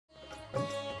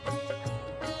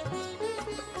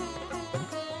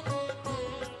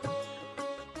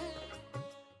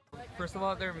first of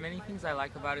all, there are many things I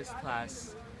like about his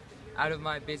class. Out of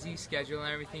my busy schedule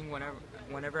and everything,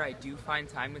 whenever I do find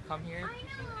time to come here,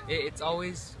 it's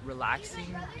always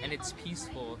relaxing and it's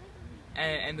peaceful.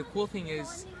 And the cool thing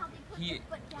is, he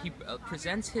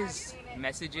presents his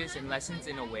messages and lessons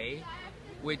in a way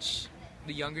which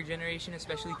the younger generation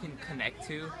especially can connect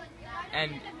to,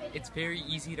 and it's very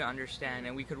easy to understand,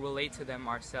 and we could relate to them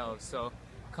ourselves. So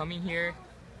coming here,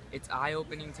 it's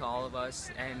eye-opening to all of us,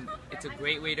 and it's a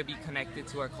great way to be connected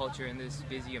to our culture in this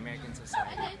busy American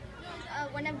society.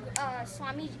 One of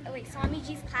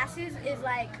Swamiji's classes is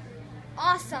like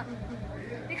awesome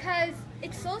because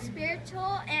it's so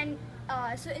spiritual and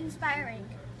so inspiring.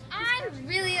 I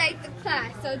really like the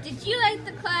class. So did you like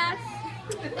the class?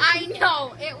 I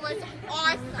know, it was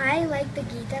awesome. I liked the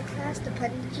Gita class. The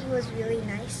Panditji was really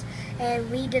nice,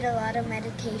 and we did a lot of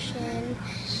meditation. And,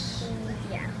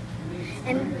 yeah.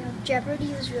 And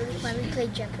Jeopardy was really fun. We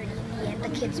played Jeopardy in the end. The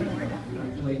kids won.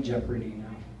 We play Jeopardy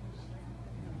now.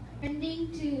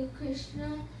 Ending to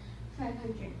Krishna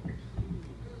 500.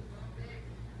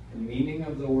 The meaning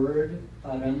of the word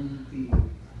taranti.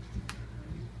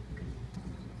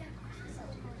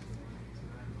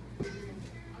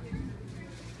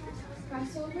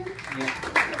 Crossover? Yeah.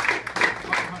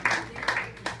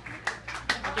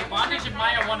 Okay, bondage and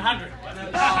Maya 100.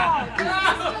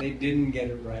 They didn't get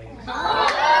it right.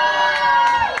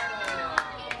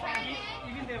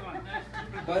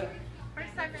 But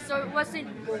So it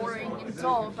wasn't boring at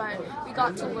all, but we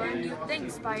got to learn new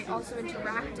things by also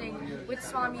interacting with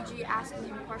Swamiji, asking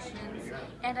him questions,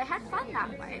 and I had fun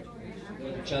that way.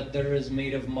 the chadar is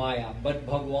made of Maya, but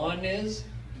Bhagwan is,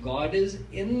 God is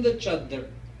in the chadar.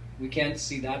 We can't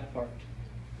see that part.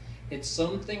 It's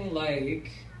something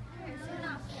like,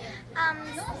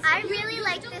 I really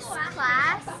like this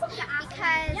class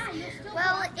because,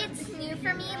 well, it's new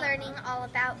for me learning all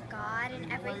about God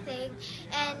and everything,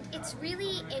 and it's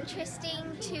really interesting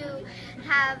to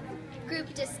have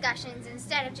group discussions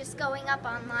instead of just going up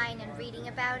online and reading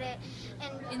about it.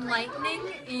 And enlightening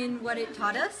in what it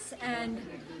taught us, and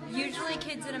usually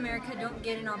kids in America don't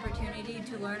get an opportunity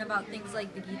to learn about things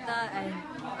like the Gita, and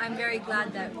I'm very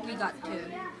glad that we got to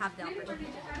have the opportunity.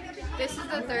 This is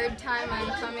the third time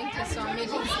I'm coming to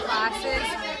Swamiji's classes,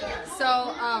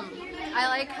 so I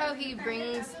like how he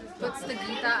puts the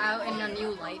Gita out in a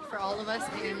new light for all of us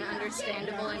in an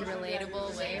understandable and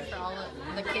relatable way for all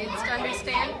of the kids to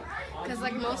understand, because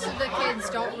like most of the kids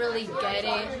don't really get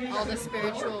it, all the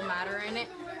spiritual matter in it.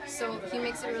 So he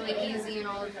makes it really easy, and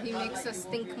he makes us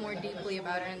think more deeply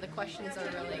about it, and the questions are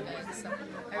really good. So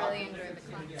I really enjoy the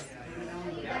class.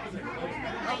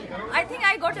 I think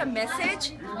I got a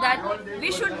message that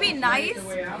we should be nice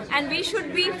and we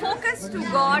should be focused to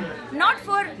God, not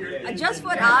for just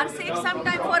for our sake,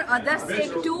 sometimes for others'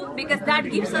 sake too, because that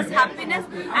gives us happiness,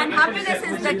 and happiness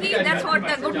is the key. That's what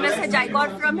the good message I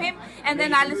got from him, and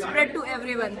then I'll spread to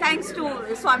everyone. Thanks to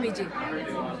Swamiji.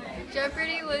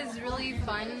 Jeopardy was really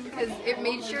fun because it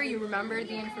made sure you remembered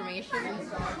the information,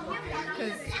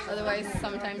 because otherwise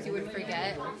sometimes you would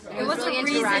forget. It was really a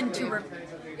reason interactive.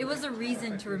 it was a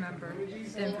reason to remember the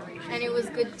information. And it was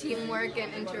good teamwork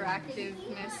and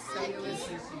interactiveness, so it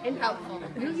was helpful.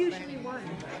 Who usually won?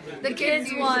 The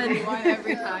kids usually won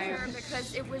every time.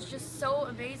 Because it was just so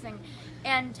amazing,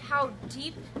 and how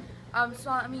deep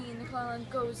Swami Nikhilanand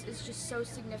goes is just so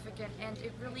significant, and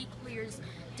it really clears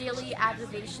daily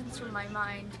aggravations from my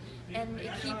mind, and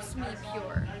it keeps me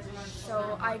pure.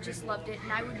 So I just loved it,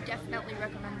 and I would definitely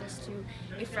recommend this to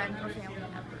a friend or family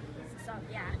member. So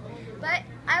yeah, but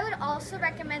I would also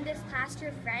recommend this class to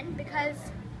a friend because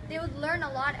they would learn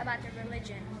a lot about their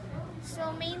religion.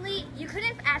 So mainly, you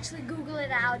couldn't actually Google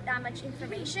it out, that much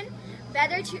information.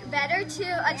 Better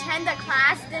to attend the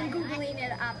class than Googling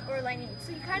it up or learning.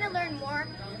 So you kind of learn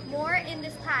more in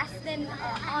this class than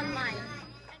online.